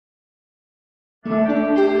And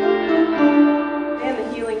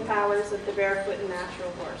the healing powers of the barefoot and natural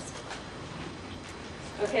horse.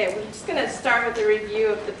 Okay, we're just going to start with a review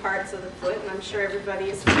of the parts of the foot, and I'm sure everybody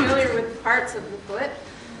is familiar with the parts of the foot.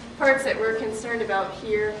 Parts that we're concerned about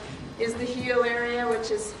here is the heel area, which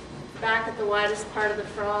is back at the widest part of the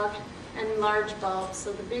frog, and large bulbs.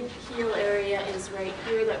 So the big heel area is right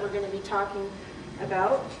here that we're going to be talking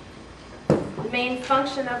about. The main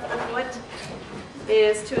function of the foot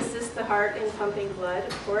is to assist the heart in pumping blood,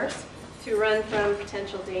 of course, to run from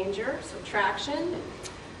potential danger, so traction,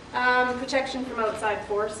 protection from outside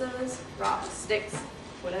forces, rocks, sticks,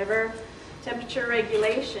 whatever. Temperature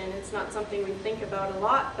regulation, it's not something we think about a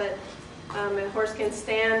lot, but a horse can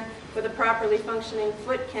stand with a properly functioning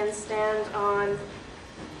foot, can stand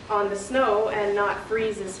on the snow and not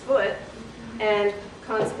freeze his foot, and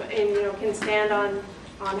can stand on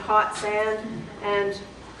hot sand and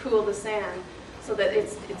cool the sand, so that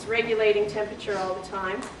it's regulating temperature all the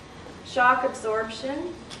time. Shock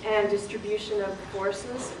absorption and distribution of the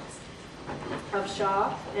forces of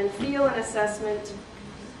shock, and feel and assessment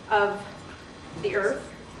of the earth.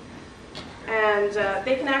 And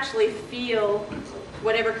they can actually feel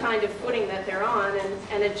whatever kind of footing that they're on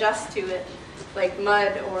and adjust to it, like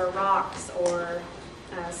mud or rocks or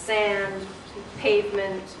sand,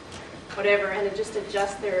 pavement, whatever, and just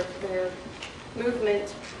adjust their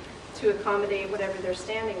movement to accommodate whatever they're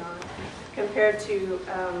standing on, compared to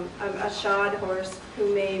a shod horse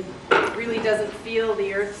who really doesn't feel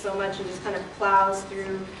the earth so much and just kind of plows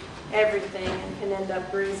through everything and can end up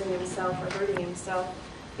bruising himself or hurting himself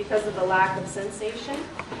because of the lack of sensation.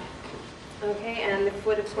 Okay, and the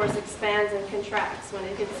foot, of course, expands and contracts. When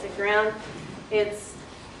it hits the ground, it's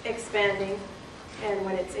expanding, and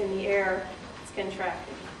when it's in the air, it's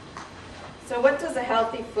contracting. So what does a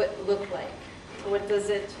healthy foot look like?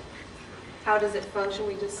 How does it function?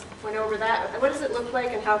 We just went over that. What does it look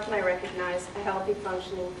like, and how can I recognize a healthy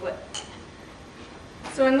functioning foot?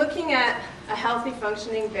 So in looking at a healthy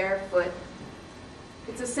functioning bare foot,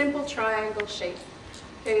 it's a simple triangle shape.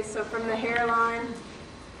 Okay, so from the hairline,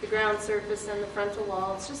 the ground surface, and the frontal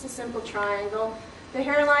wall, it's just a simple triangle. The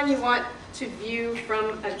hairline you want to view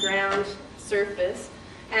from a ground surface,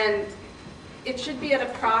 and it should be at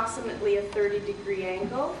approximately a 30-degree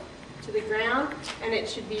angle to the ground, and it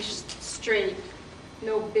should be straight,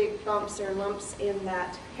 no big bumps or lumps in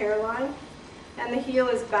that hairline. And the heel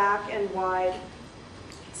is back and wide.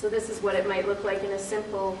 So this is what it might look like in a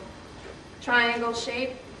simple triangle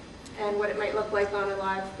shape, and what it might look like on a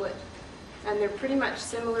live foot. And they're pretty much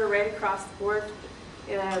similar right across the board,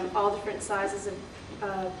 all different sizes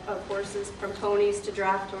of horses, from ponies to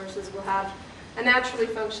draft horses, will have a naturally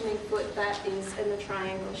functioning foot that is in the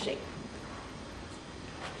triangle shape.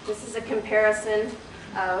 This is a comparison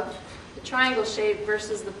of the triangle shape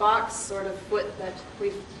versus the box sort of foot that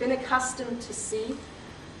we've been accustomed to see.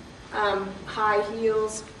 High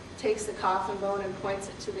heels, takes the coffin bone and points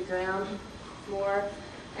it to the ground more,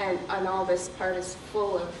 and all this part is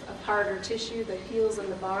full of harder tissue, the heels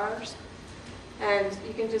and the bars. And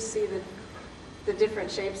you can just see the different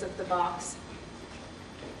shapes of the box.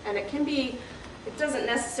 And it doesn't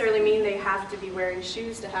necessarily mean they have to be wearing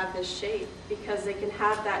shoes to have this shape, because they can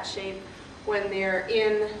have that shape when they're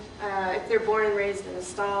if they're born and raised in a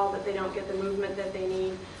stall, that they don't get the movement that they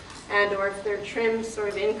need, and or if they're trimmed sort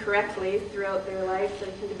of incorrectly throughout their life,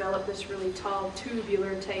 they can develop this really tall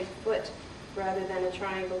tubular type foot rather than a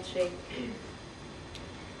triangle shape.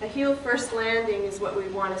 A heel first landing is what we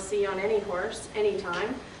want to see on any horse,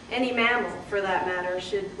 anytime. Any mammal, for that matter,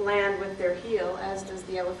 should land with their heel, as does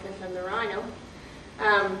the elephant and the rhino.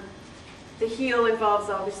 The heel involves,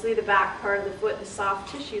 obviously, the back part of the foot, the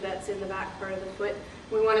soft tissue that's in the back part of the foot.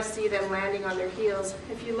 We want to see them landing on their heels.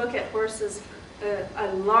 If you look at horses,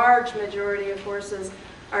 a large majority of horses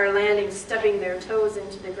are landing, stubbing their toes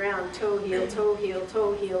into the ground, toe, heel, toe, heel,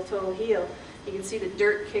 toe, heel, toe, heel. You can see the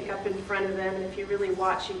dirt kick up in front of them, and if you really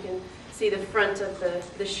watch, you can see the front of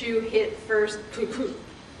the shoe hit first,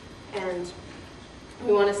 and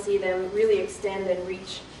we want to see them really extend and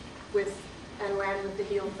reach and land with the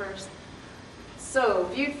heel first. So,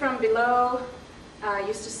 viewed from below, I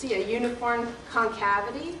used to see a uniform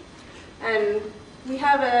concavity, and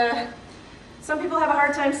some people have a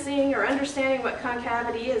hard time seeing or understanding what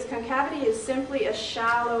concavity is. Concavity is simply a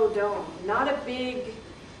shallow dome, not a big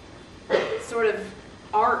sort of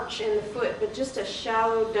arch in the foot, but just a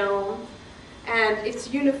shallow dome, and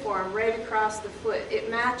it's uniform right across the foot.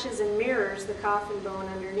 It matches and mirrors the coffin bone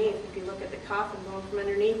underneath. If you look at the coffin bone from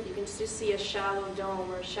underneath, you can just see a shallow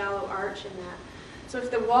dome or a shallow arch in that. So if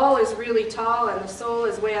the wall is really tall and the sole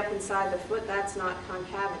is way up inside the foot, that's not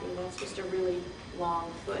concavity, that's just a really long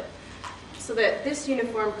foot. So that this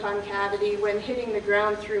uniform concavity, when hitting the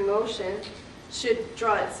ground through motion, should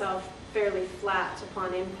draw itself fairly flat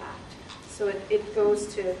upon impact. So it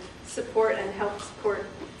goes to support and help support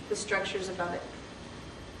the structures above it.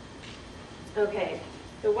 Okay,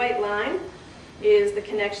 the white line is the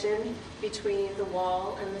connection between the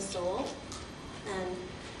wall and the sole. And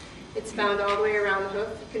it's found all the way around the hoof.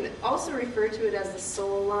 You can also refer to it as the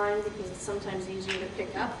sole line because it's sometimes easier to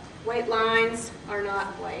pick up. White lines are not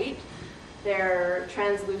white. They're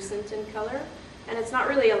translucent in color. And it's not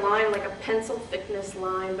really a line like a pencil thickness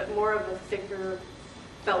line, but more of a thicker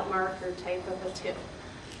felt marker type of a tip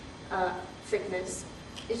thickness.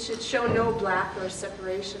 It should show no black or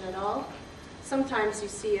separation at all. Sometimes you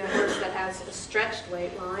see a horse that has a stretched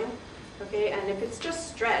white line, okay, and if it's just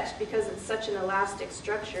stretched, because it's such an elastic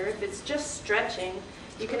structure, if it's just stretching,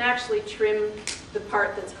 you can actually trim the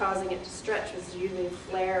part that's causing it to stretch, which is usually a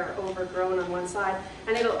flare or overgrown on one side,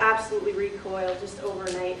 and it'll absolutely recoil just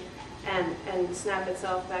overnight and snap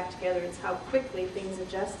itself back together. It's how quickly things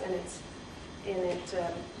adjust and it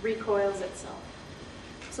recoils itself.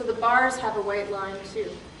 So the bars have a white line too.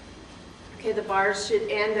 Okay, the bars should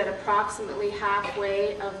end at approximately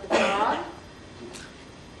halfway of the frog.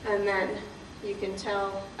 And then you can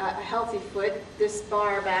tell a healthy foot, this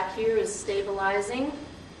bar back here is stabilizing.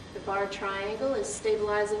 The bar triangle is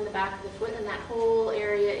stabilizing the back of the foot, and that whole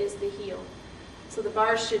area is the heel. So the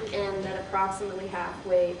bars should end at approximately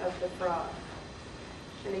halfway of the frog.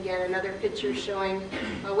 And again, another picture showing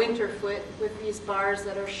a winter foot with these bars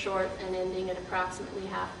that are short and ending at approximately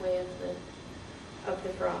halfway of the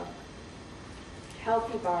frog.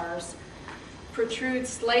 Healthy bars protrude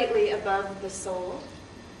slightly above the sole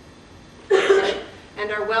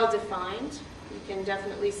and are well defined. You can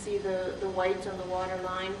definitely see the white on the water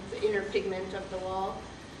line, the inner pigment of the wall,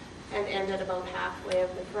 and end at about halfway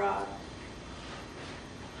of the frog.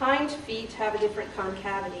 Hind feet have a different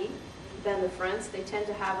concavity than the fronts. They tend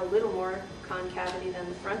to have a little more concavity than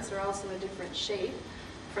the fronts. They're also a different shape.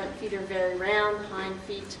 Front feet are very round. Hind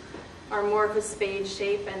feet are more of a spade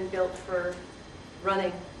shape and built for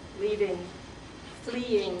running, leaving,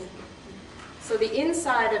 fleeing. So the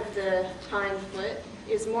inside of the hind foot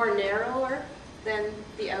is more narrower than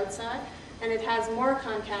the outside, and it has more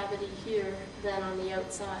concavity here than on the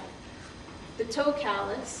outside. The toe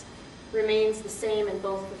callus remains the same in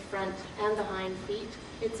both the front and the hind feet.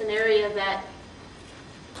 It's an area that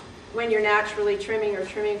when you're naturally trimming or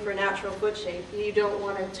trimming for a natural foot shape, you don't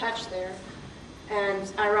want to touch there.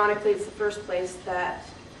 And ironically, it's the first place that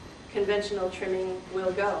conventional trimming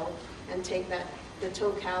will go and take the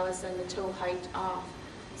toe callus and the toe height off.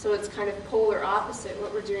 So it's kind of polar opposite.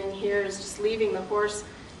 What we're doing here is just leaving the horse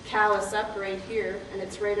callus up right here, and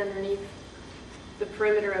it's right underneath the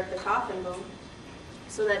perimeter of the coffin bone,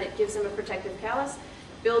 so that it gives them a protective callus,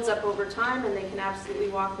 builds up over time, and they can absolutely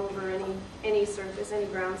walk over any surface, any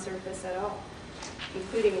ground surface at all,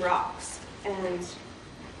 including rocks and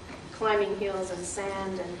climbing hills and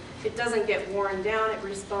sand, and it doesn't get worn down. It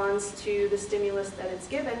responds to the stimulus that it's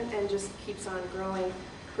given and just keeps on growing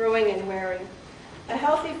and wearing. A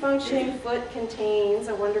healthy functioning foot contains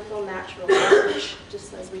a wonderful natural arch,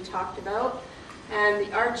 just as we talked about, and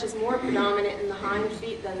the arch is more predominant in the hind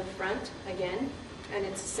feet than the front, again, and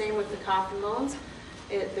it's the same with the coffin bones.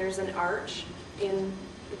 There's an arch in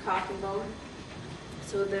the coffin bone.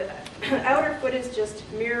 So the outer foot is just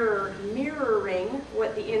mirroring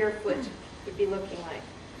what the inner foot would be looking like.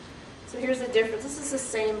 So here's the difference. This is the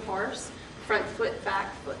same horse, front foot,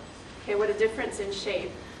 back foot. Okay, what a difference in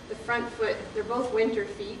shape. The front foot, they're both winter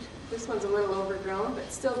feet. This one's a little overgrown,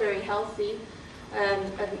 but still very healthy, and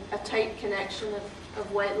a tight connection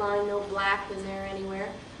of white line, no black in there anywhere.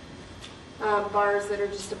 Bars that are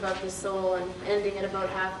just above the sole and ending at about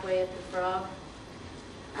halfway at the frog.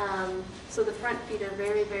 So the front feet are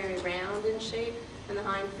very, very round in shape, and the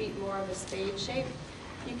hind feet more of a spade shape.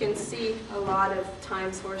 You can see a lot of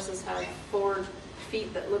times horses have forward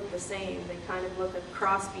feet that look the same. They kind of look a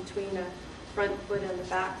cross between a front foot and the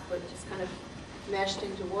back foot, just kind of meshed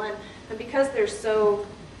into one. And because they're so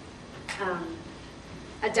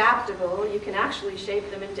adaptable, you can actually shape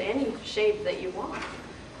them into any shape that you want,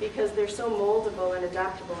 because they're so moldable and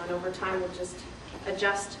adaptable, and over time will just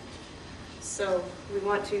adjust. So we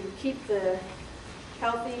want to keep the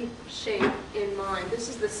healthy shape in mind. This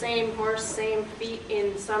is the same horse, same feet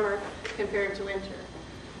in summer compared to winter.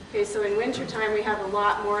 Okay, so in wintertime we have a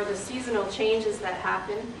lot more of the seasonal changes that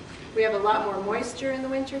happen. We have a lot more moisture in the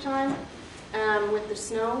wintertime with the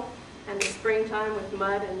snow, and the springtime with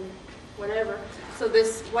mud and whatever. So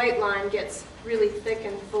this white line gets really thick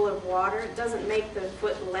and full of water. It doesn't make the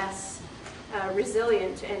foot less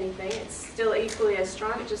resilient to anything. It's still equally as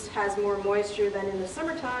strong, it just has more moisture than in the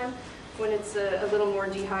summertime when it's a little more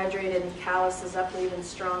dehydrated and calluses up even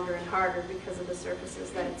stronger and harder because of the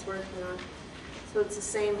surfaces that it's working on. So it's the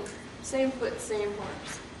same foot, same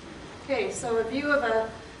horse. Okay, so a view of a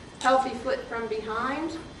healthy foot from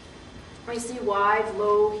behind. We see wide,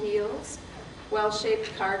 low heels,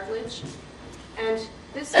 well-shaped cartilage, and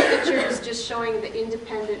this picture is just showing the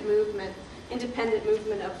independent movement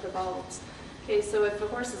of the bulbs. Okay, so if a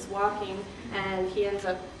horse is walking and he ends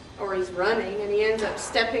up, or he's running and he ends up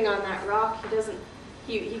stepping on that rock,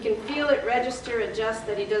 he can feel it register, adjust,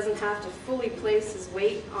 that he doesn't have to fully place his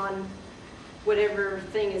weight on whatever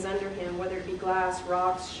thing is under him, whether it be glass,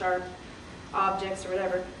 rocks, sharp objects or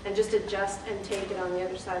whatever, and just adjust and take it on the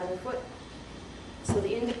other side of the foot. So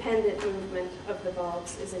the independent movement of the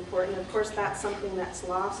bulbs is important. Of course, that's something that's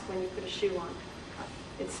lost when you put a shoe on.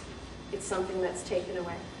 It's something that's taken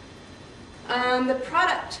away. The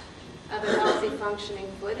product of a healthy functioning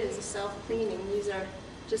foot is a self-cleaning. These are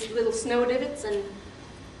just little snow divots and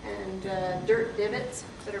dirt divots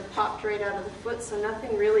that are popped right out of the foot, so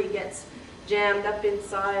nothing really gets jammed up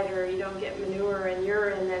inside, or you don't get manure and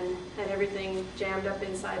urine and everything jammed up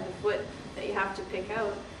inside the foot that you have to pick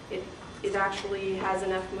out. It actually has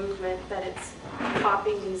enough movement that it's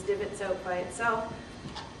popping these divots out by itself,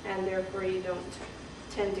 and therefore you don't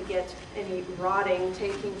tend to get any rotting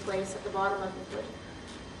taking place at the bottom of the foot.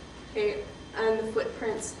 Okay, and the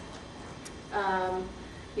footprints,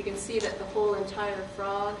 you can see that the whole entire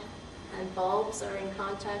frog and bulbs are in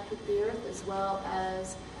contact with the earth, as well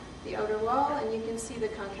as the outer wall, and you can see the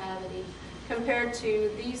concavity. Compared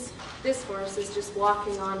to this horse is just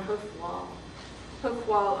walking on hoof wall. Hoof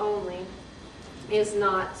wall only is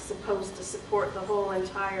not supposed to support the whole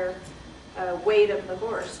entire weight of the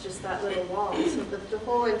horse, just that little wall. So the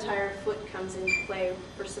whole entire foot comes into play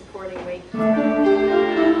for supporting weight.